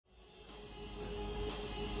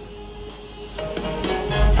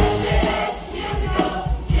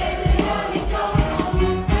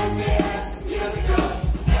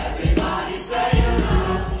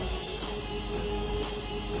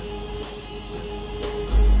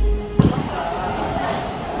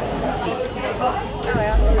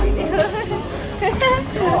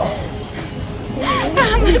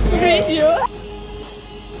this video.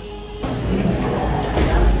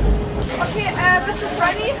 Okay, bist du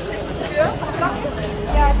ready? Für Blocken?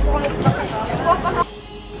 Ja, ich brauche jetzt Blocken.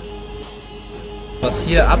 Was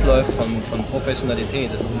hier abläuft von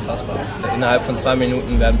Professionalität ist unfassbar. Innerhalb von 2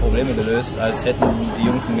 Minuten werden Probleme gelöst, als hätten die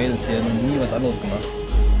Jungs und Mädels hier nie was anderes gemacht.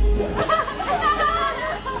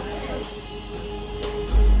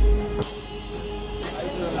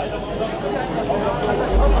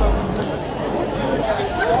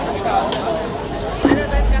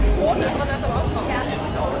 Einerseits ganz rot, andererseits aber auch drauf.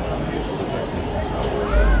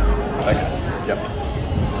 Ja.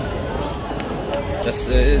 Das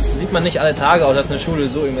sieht man nicht alle Tage, auch dass eine Schule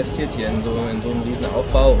so investiert hier in so einen riesen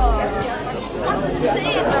Aufbau.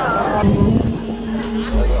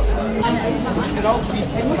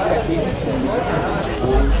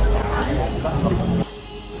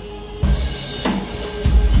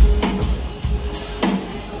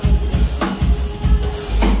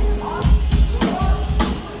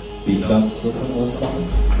 Wie darfst du so von uns machen?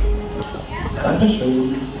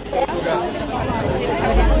 Dankeschön.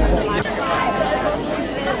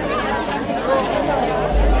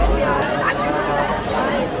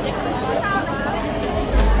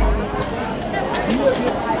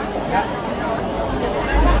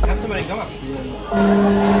 Kannst du mal den Gang abspielen?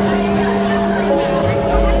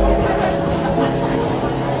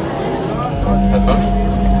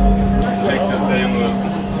 Check, dass der Junge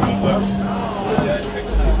gut bleibt. Ja, ich check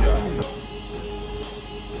das nicht, ja.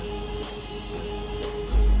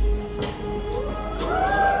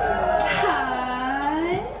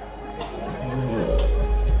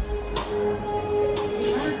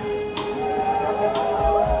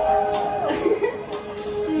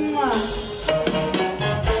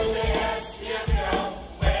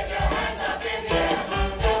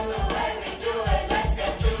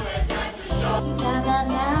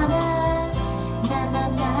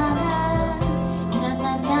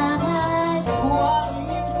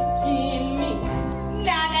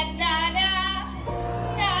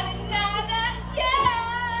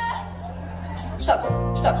 Stopp,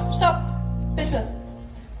 stopp, stopp, bitte.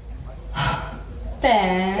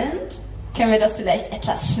 Band, können wir das vielleicht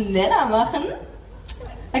etwas schneller machen?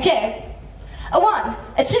 Okay. A 1,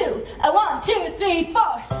 a 2, a 1, 2, 3, 4.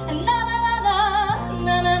 Na na na na,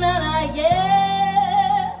 na na na na,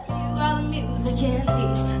 yeah. You are the music in me.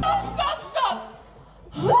 Oh, stop, stop.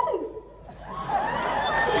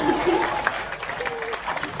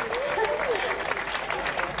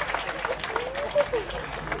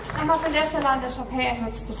 Nochmal von der Stelle an der Sharpay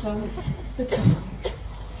jetzt bitte. Bitte.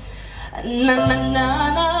 Na na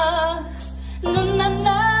na na, na na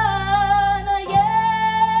na na, yeah.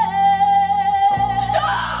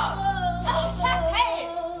 Stopp! Oh, Sharpay!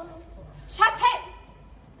 Sharpay!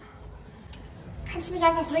 Kannst du nicht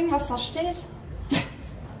einfach singen, was da steht?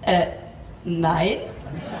 Nein.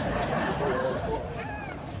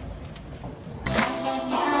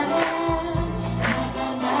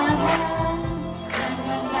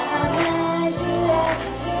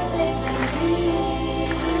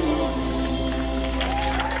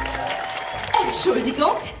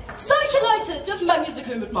 Entschuldigung, solche Leute dürfen beim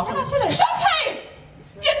Musical mitmachen. Ja, natürlich. Sharpay!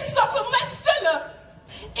 Jetzt ist noch für einen Moment Stille!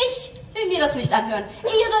 Ich will mir das nicht anhören.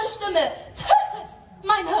 Ihre Stimme tötet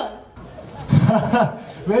mein Hirn.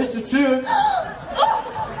 Welches Hirn?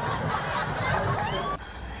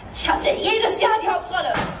 Ich hatte jedes Jahr die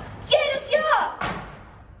Hauptrolle. Jedes Jahr!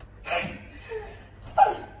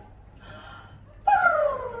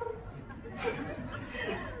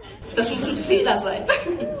 Das muss ein Fehler sein.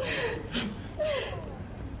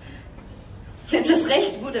 Das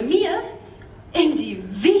Recht wurde mir in die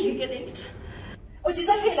Wiege gelegt. Und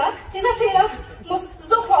dieser Fehler muss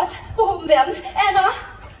sofort behoben werden. Anna,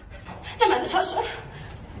 nimm meine Tasche.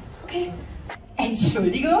 Okay.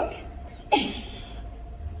 Entschuldigung? Ich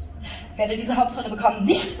werde diese Hauptrolle bekommen,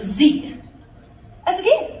 nicht Sie. Also geh.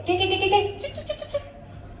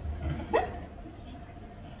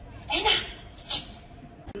 Anna.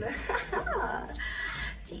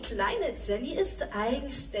 Die kleine Jenny ist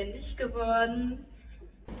eigenständig geworden.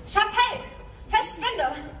 Sharpay! Verschwinde!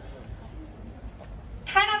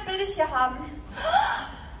 Keiner will dich hier haben.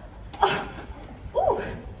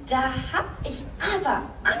 Da hab ich aber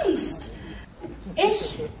Angst.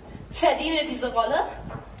 Ich verdiene diese Rolle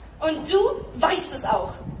und du weißt es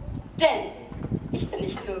auch. Denn ich bin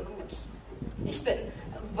nicht nur gut. Ich bin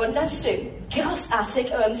wunderschön, großartig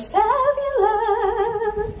und fabulous.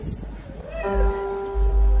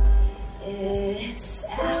 It's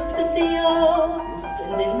out with the old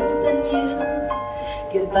and in with the new.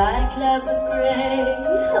 Goodbye clouds of grey,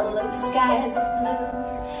 hello skies of blue.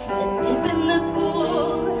 A dip in the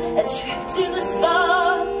pool, a trip to the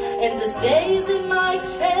spa. In these days it might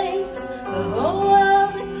change the whole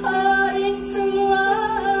world according to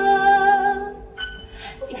one.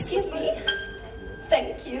 Excuse me.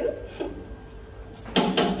 Thank you.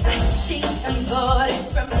 Iced imported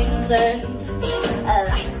from England,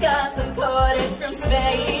 lifeguards imported from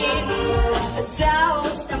Spain,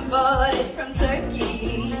 towels imported from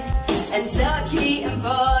Turkey, and Turkey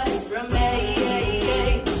imported from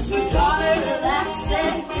Maine. We gotta relax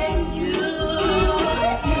and bring you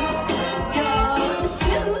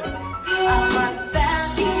I want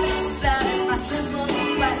fabulous, that is my simple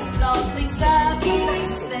request. All things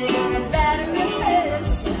fabulous, bigger and better and better.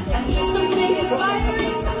 I need something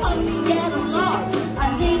inspiring to help me get along. I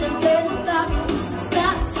need a little fabulous, is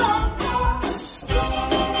that so?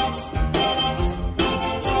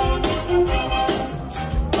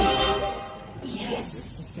 Yes.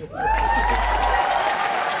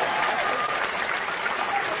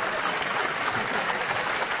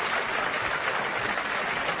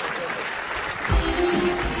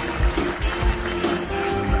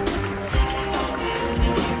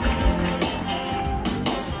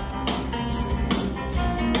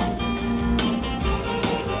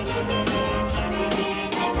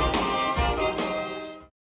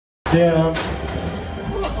 Der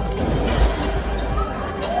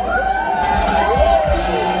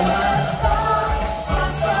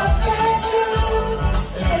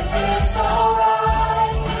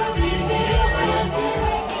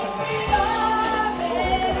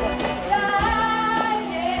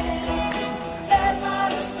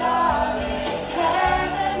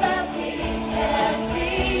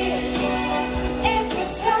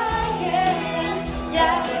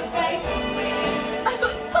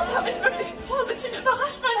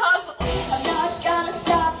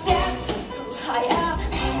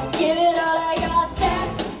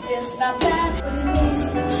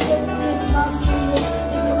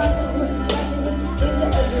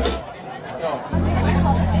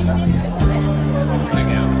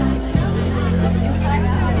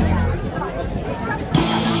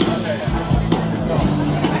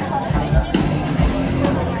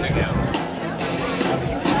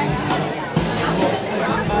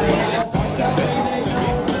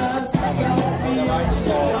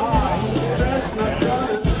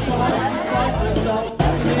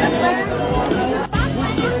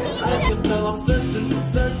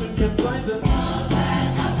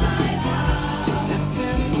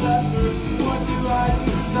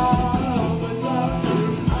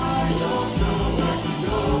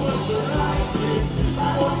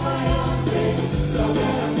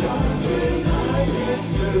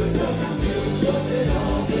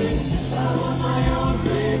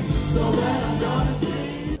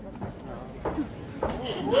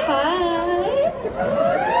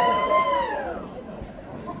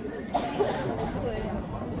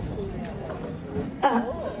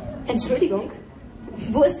Entschuldigung,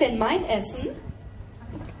 wo ist denn mein Essen?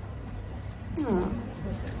 Ah.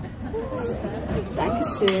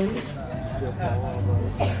 Dankeschön.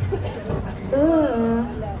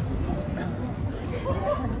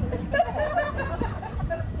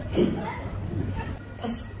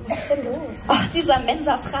 Was ist denn los? Ach, dieser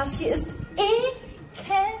Mensa-Fraß hier ist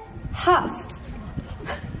ekelhaft.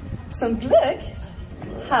 Zum Glück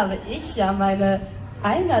habe ich ja meine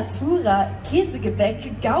Alnatura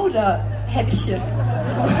Käsegebäck Gouda Häppchen.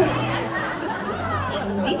 Ich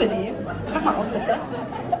liebe die. Mach mal auf, bitte.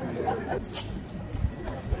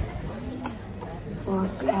 Oh,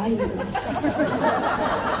 geil.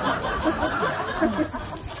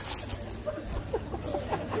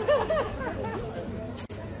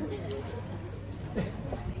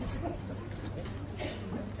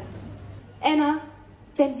 Anna,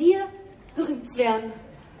 wenn wir berühmt wären,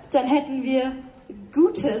 dann hätten wir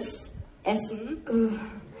gutes Essen,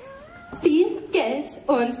 viel Geld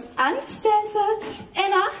und Angestellte.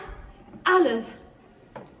 Anna, alle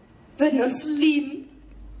würden uns lieben.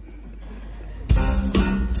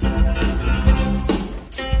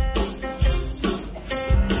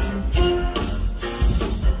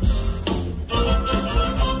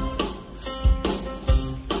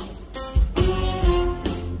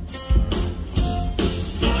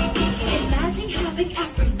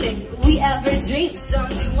 Ever dream?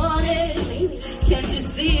 Don't you want it? Maybe. Can't you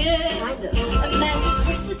see it? Kind of. Imagine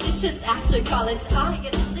first editions after college. I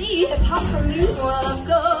get to leave. Apart from you, of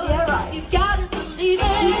course. Yeah, right. You gotta believe it.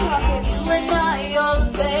 You and my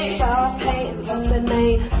old babe. Sharpay, what's the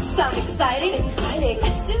name? Sound exciting? Inviting.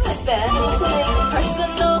 Let's do it then.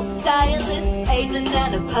 Personal stylist, agent,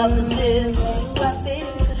 and a publicist.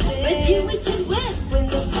 With you we can win. Win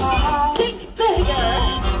the prize. Think bigger.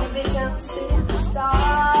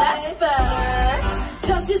 That's better.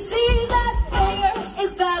 Don't you see?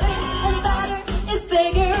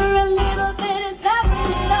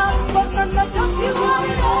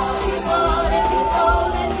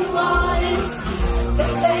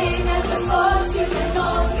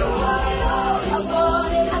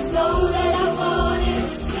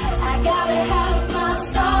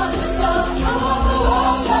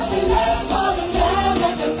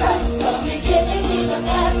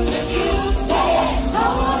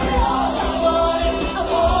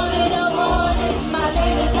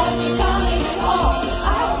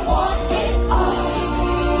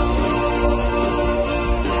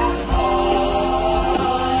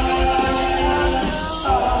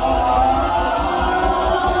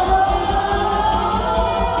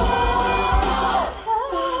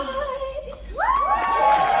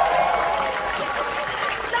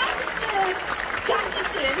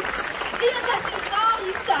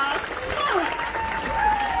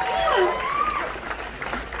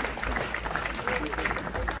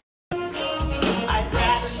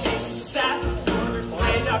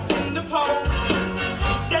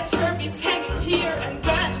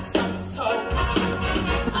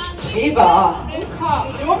 Leber.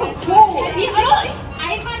 Doofe Kuh. Wie euch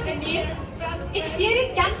einmal benehmen? Ich stehe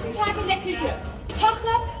den ganzen Tag in der Küche,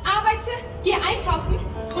 koche,